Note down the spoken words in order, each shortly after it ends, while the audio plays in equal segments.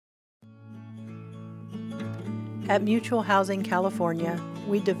At Mutual Housing California,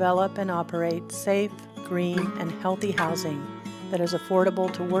 we develop and operate safe, green, and healthy housing that is affordable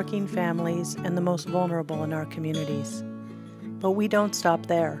to working families and the most vulnerable in our communities. But we don't stop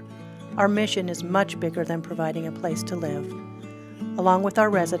there. Our mission is much bigger than providing a place to live. Along with our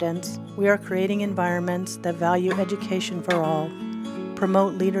residents, we are creating environments that value education for all,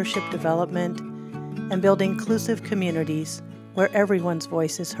 promote leadership development, and build inclusive communities where everyone's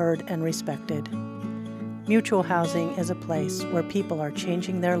voice is heard and respected. Mutual Housing is a place where people are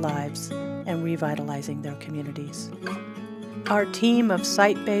changing their lives and revitalizing their communities. Our team of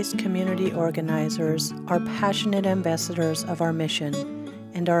site-based community organizers are passionate ambassadors of our mission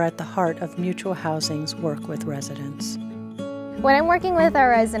and are at the heart of Mutual Housing's work with residents. When I'm working with our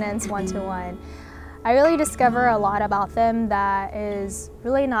residents one-to-one, I really discover a lot about them that is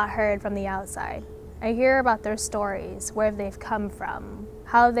really not heard from the outside. I hear about their stories, where they've come from,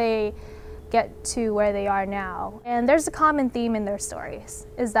 how they get to where they are now. And there's a common theme in their stories,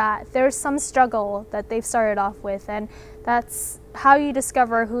 is that there's some struggle that they've started off with, and that's how you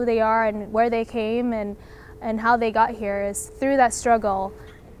discover who they are and where they came and how they got here, is through that struggle.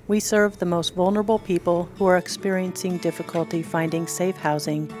 We serve the most vulnerable people who are experiencing difficulty finding safe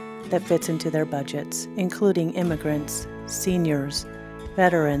housing that fits into their budgets, including immigrants, seniors,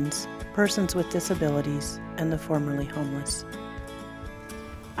 veterans, persons with disabilities, and the formerly homeless.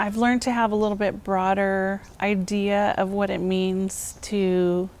 I've learned to have a little bit broader idea of what it means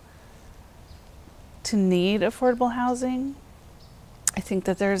to need affordable housing. I think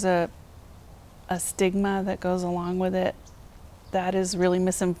that there's a stigma that goes along with it that is really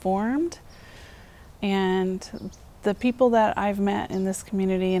misinformed. And the people that I've met in this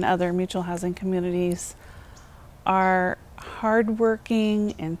community and other mutual housing communities are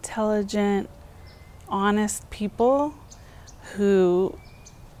hardworking, intelligent, honest people who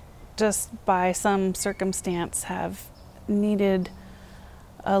just by some circumstance have needed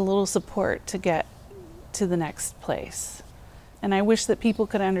a little support to get to the next place. And I wish that people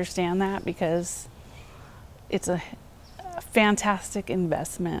could understand that, because it's a fantastic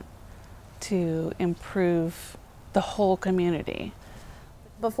investment to improve the whole community.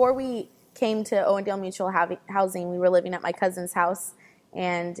 Before we came to Owendale Mutual Housing, we were living at my cousin's house,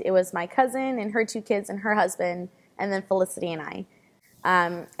 and it was my cousin and her 2 kids and her husband, and then Felicity and I.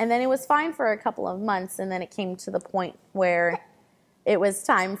 And then it was fine for a couple of months, and then it came to the point where it was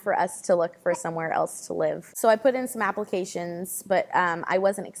time for us to look for somewhere else to live. So I put in some applications, but I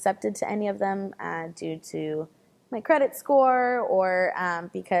wasn't accepted to any of them due to my credit score or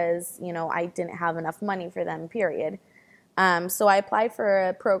because, you know, I didn't have enough money for them, period. So I applied for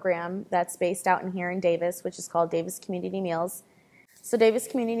a program that's based out in here in Davis, which is called Davis Community Meals. So Davis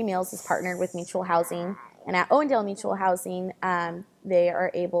Community Meals is partnered with Mutual Housing, and at Owendale Mutual Housing, they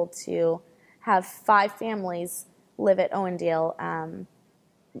are able to have 5 families live at Owendale,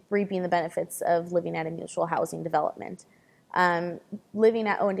 reaping the benefits of living at a mutual housing development. Living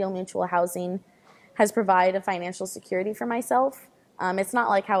at Owendale Mutual Housing has provided a financial security for myself. It's not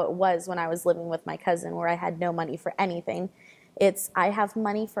like how it was when I was living with my cousin, where I had no money for anything. I have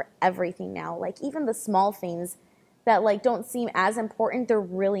money for everything now. Like, even the small things that like don't seem as important, they're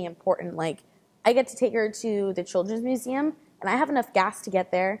really important. Like, I get to take her to the Children's Museum, and I have enough gas to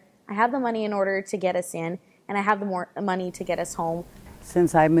get there. I have the money in order to get us in, and I have the more money to get us home.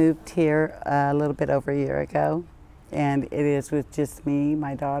 Since I moved here a little bit over a year ago, and it is with just me,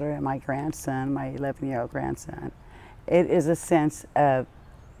 my daughter, and my grandson, my 11-year-old grandson, it is a sense of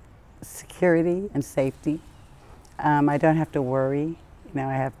security and safety. I don't have to worry. You know,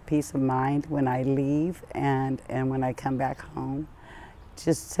 I have peace of mind when I leave and when I come back home.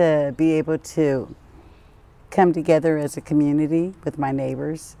 Just to be able to come together as a community with my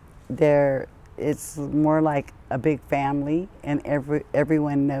neighbors. It's more like a big family, and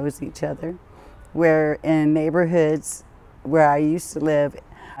everyone knows each other. Where in neighborhoods where I used to live,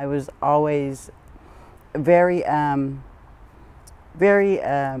 I was always very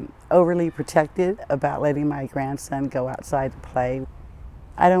overly protected about letting my grandson go outside to play.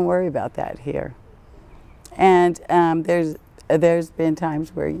 I don't worry about that here. And there's been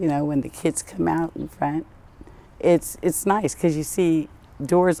times where, you know, when the kids come out in front, it's nice because you see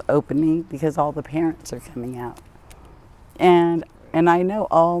doors opening because all the parents are coming out. And I know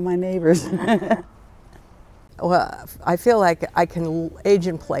all my neighbors. Well, I feel like I can age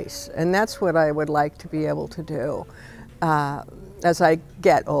in place, and that's what I would like to be able to do as I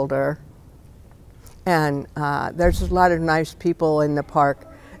get older. And there's a lot of nice people in the park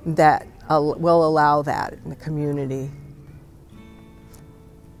that will allow that in the community.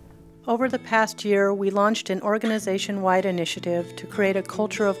 Over the past year, we launched an organization-wide initiative to create a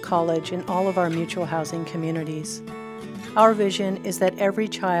culture of college in all of our mutual housing communities. Our vision is that every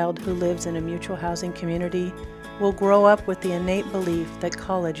child who lives in a mutual housing community will grow up with the innate belief that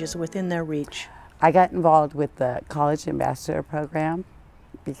college is within their reach. I got involved with the College Ambassador Program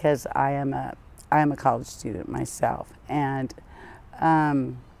because I am a college student myself, and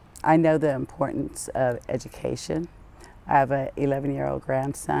I know the importance of education. I have an 11-year-old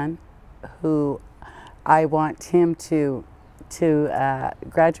grandson who I want him to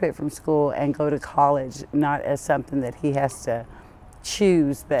graduate from school and go to college, not as something that he has to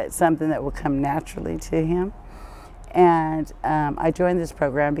choose, but something that will come naturally to him. And I joined this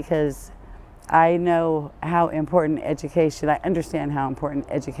program because I know how important education, I understand how important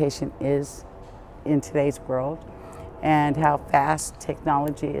education is in today's world and how fast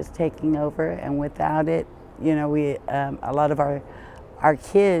technology is taking over, and without it, you know, a lot of our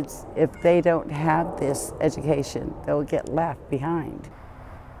kids, if they don't have this education, they'll get left behind.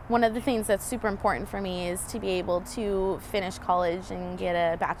 One of the things that's super important for me is to be able to finish college and get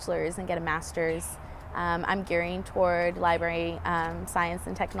a bachelor's and get a master's. I'm gearing toward library science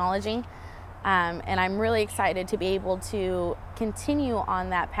and technology, and I'm really excited to be able to continue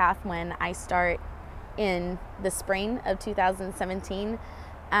on that path when I start in the spring of 2017.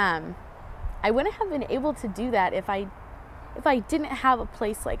 I wouldn't have been able to do that if I didn't have a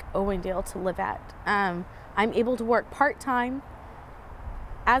place like Owendale to live at. I'm able to work part-time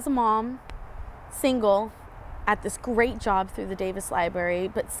as a mom, single, at this great job through the Davis Library,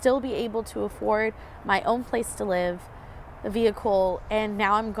 but still be able to afford my own place to live, a vehicle, and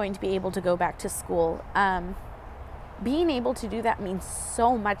now I'm going to be able to go back to school. Being able to do that means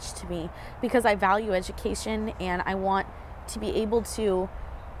so much to me because I value education, and I want to be able to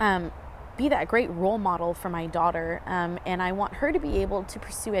be that great role model for my daughter, and I want her to be able to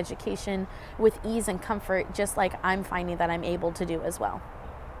pursue education with ease and comfort, just like I'm finding that I'm able to do as well.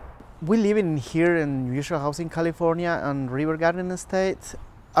 We live in here in Mutual Housing, California, and River Garden Estate.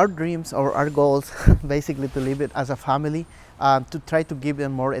 Our dreams or our goals, basically, to live it as a family, to try to give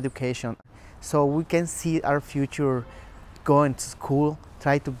them more education, so we can see our future going to school.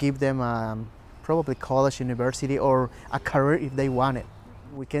 Try to give them probably college, university, or a career if they want it.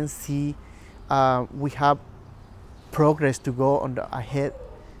 We can see we have progress to go on ahead,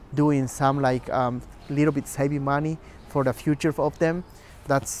 doing some like little bit saving money for the future of them.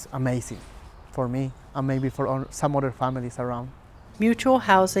 That's amazing for me and maybe for some other families around. Mutual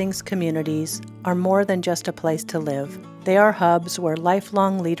housing's communities are more than just a place to live. They are hubs where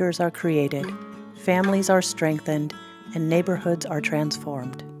lifelong leaders are created, families are strengthened, and neighborhoods are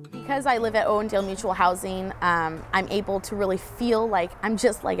transformed. Because I live at Owendale Mutual Housing, I'm able to really feel like I'm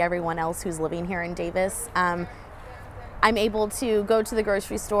just like everyone else who's living here in Davis. I'm able to go to the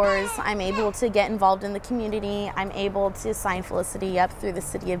grocery stores, I'm able to get involved in the community, I'm able to sign Felicity up through the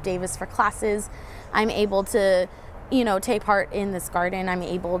City of Davis for classes, I'm able to, you know, take part in this garden, I'm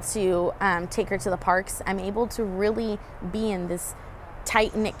able to take her to the parks, I'm able to really be in this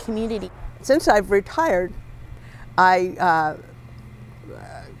tight-knit community. Since I've retired, I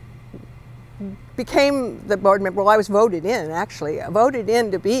became the board member. Well, I was voted in, actually. I voted in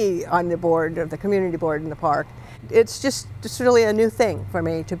to be on the board of the community board in the park. It's just really a new thing for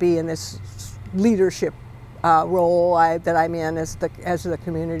me to be in this leadership role that I'm in as the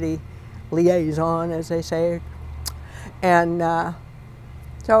community liaison, as they say. And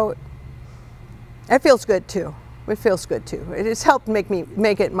so it feels good too. It feels good too. It has helped make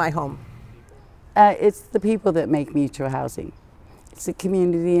it my home. It's the people that make mutual housing. It's the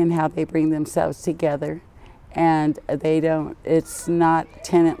community and how they bring themselves together, and it's not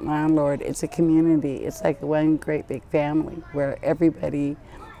tenant landlord, it's a community. It's like one great big family where everybody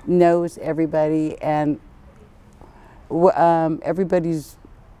knows everybody, and everybody's,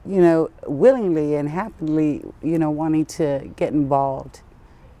 you know, willingly and happily, you know, wanting to get involved.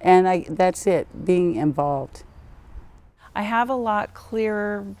 And that's it, being involved. I have a lot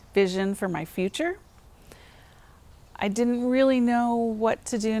clearer vision for my future. I didn't really know what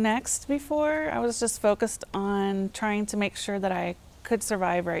to do next before. I was just focused on trying to make sure that I could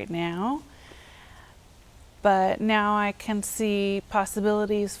survive right now. But now I can see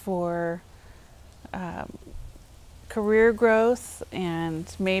possibilities for career growth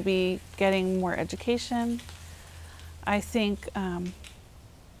and maybe getting more education. I think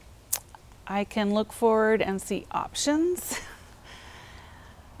I can look forward and see options.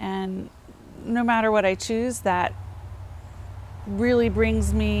 And no matter what I choose, that really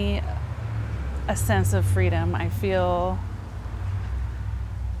brings me a sense of freedom.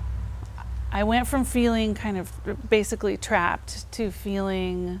 I went from feeling kind of basically trapped to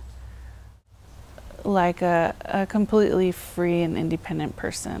feeling like a completely free and independent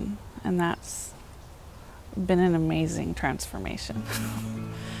person, and that's been an amazing transformation.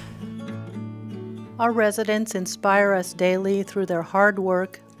 Our residents inspire us daily through their hard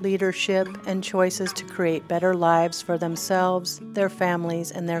work, leadership, and choices to create better lives for themselves, their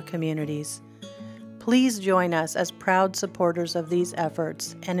families, and their communities. Please join us as proud supporters of these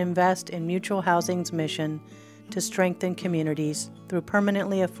efforts and invest in Mutual Housing's mission to strengthen communities through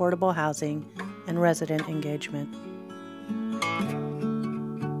permanently affordable housing and resident engagement.